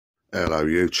Hello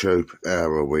YouTube, how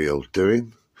are we all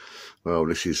doing? Well,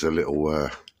 this is a little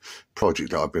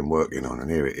project that I've been working on,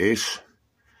 and here it is.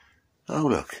 Oh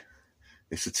look,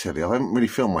 it's a telly. I haven't really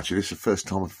filmed much of this, the first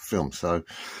time I've filmed, so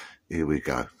here we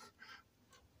go.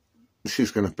 This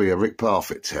is going to be a Rick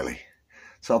Parfitt telly.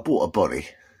 So I bought a body.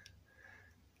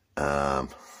 There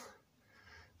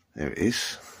it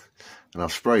is. And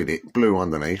I've sprayed it blue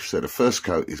underneath, so the first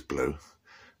coat is blue,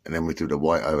 and then we do the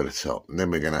white over the top, and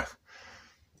then we're going to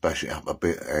bash it up a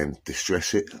bit and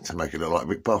distress it to make it look like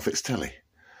Rick Parfitt's telly.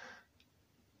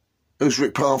 Who's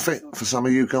Rick Parfitt, for some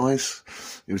of you guys?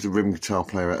 He was the rhythm guitar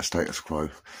player out of Status Quo.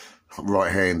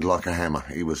 Right hand like a hammer.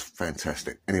 He was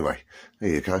fantastic. Anyway,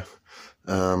 there you go.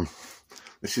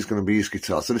 This is going to be his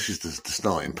guitar. So this is the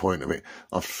starting point of it.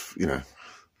 I've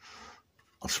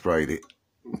sprayed it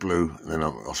blue, and then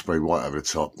I'll spray white over the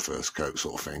top, first coat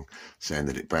sort of thing,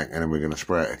 sanded it back, and then we're going to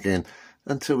spray it again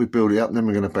until we build it up, and then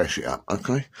we're going to bash it up.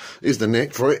 Okay, here's the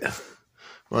neck for it,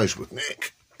 rosewood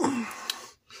neck, and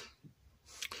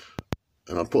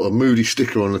I put a Moody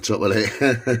sticker on the top of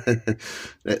that.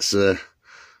 That's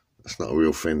not a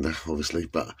real Fender, obviously,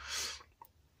 but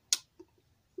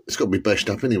it's got to be bashed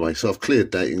up anyway. So I've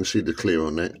cleared that. You can see the clear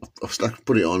on that. I've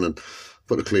put it on and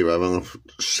put the clear over, and I've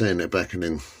sanded it back, and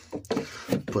then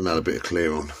put another bit of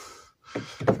clear on,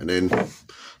 and then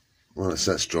once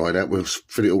that's dried out, we'll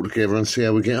fit it all together and see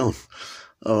how we get on.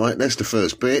 All right, that's the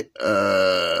first bit.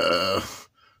 Talk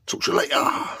to you later.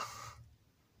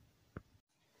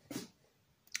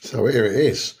 So here it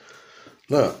is.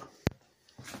 Look,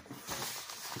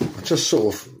 I just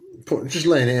sort of just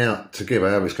laying it out together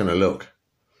how it's going to look.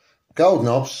 Gold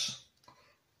knobs,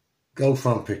 gold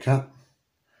front pickup.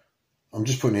 I'm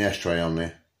just putting the ashtray on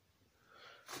there.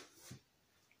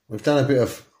 We've done a bit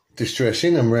of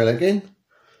distressing and religging.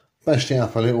 Bashed it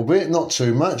up a little bit, not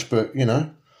too much, but you know,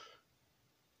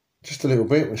 just a little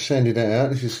bit. We've sanded that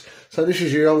out. This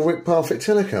is your old Rick Parfitt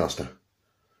Telecaster.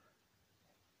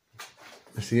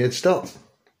 That's the headstock.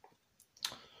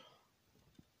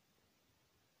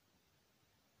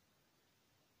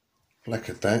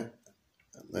 Lacquered that.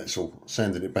 That's all.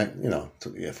 Sanded it back. You know,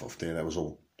 took the F off there. That was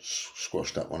all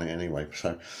squashed up on it anyway.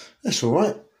 So that's all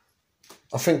right.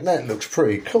 I think that looks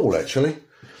pretty cool, actually.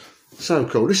 So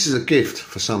cool. This is a gift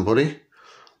for somebody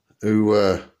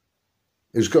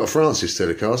who's got a Francis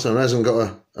Telecaster and hasn't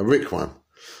got a Rick one.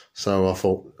 So I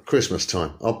thought, Christmas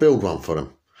time, I'll build one for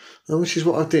them, and which is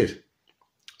what I did.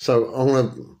 So I'm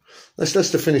gonna that's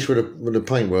the finish with the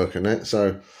paintwork and that.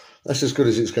 So that's as good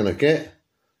as it's gonna get,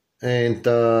 and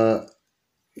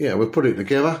yeah, we'll put it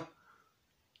together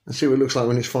and see what it looks like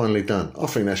when it's finally done. I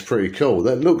think that's pretty cool.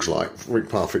 That looks like Rick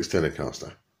Parfitt's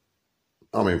Telecaster.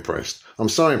 I'm impressed. I'm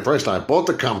so impressed I bought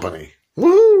the company.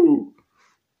 Woohoo!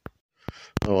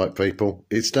 All right, people,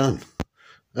 it's done.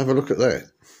 Have a look at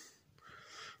that.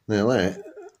 Now that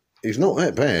is not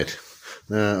that bad.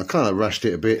 Now, I kind of rushed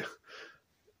it a bit,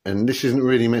 and this isn't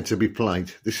really meant to be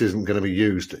played. This isn't going to be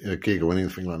used in a gig or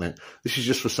anything like that. This is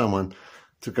just for someone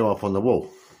to go up on the wall.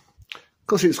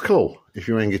 Because it's cool if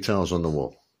you hang guitars on the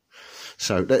wall.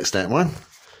 So that's that one.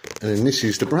 And then this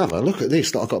is the brother. Look at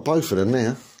this. I've got both of them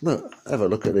now. Look, have a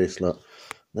look at this. Look.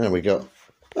 Now we got...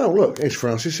 Oh, look, it's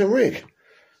Francis and Rick.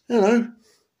 Hello.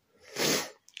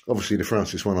 Obviously, the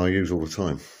Francis one I use all the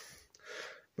time.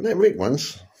 But that Rick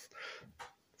one's,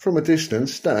 from a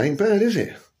distance, that ain't bad, is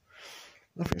it?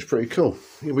 I think it's pretty cool.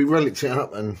 Yeah, we relicked it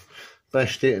up and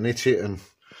bashed it and hit it and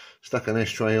stuck an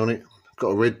ashtray on it. Got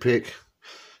a red pick.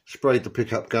 Sprayed the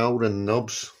pickup gold and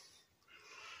knobs.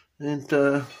 And...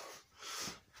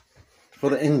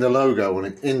 got an Ender logo on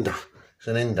it. Ender. It's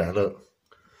an Ender, look.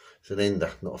 It's an Ender,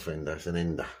 not a Fender, it's an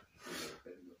Ender.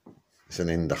 It's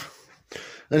an Ender.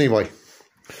 Anyway,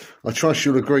 I trust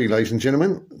you'll agree, ladies and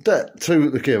gentlemen, that two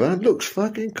together looks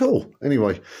fucking cool.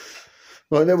 Anyway,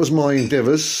 right, that was my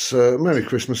endeavours. Merry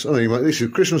Christmas. Anyway, this is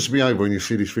Christmas will be over when you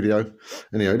see this video.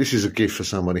 Anyway, this is a gift for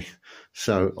somebody.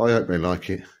 So I hope they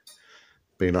like it.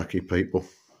 Be lucky, people.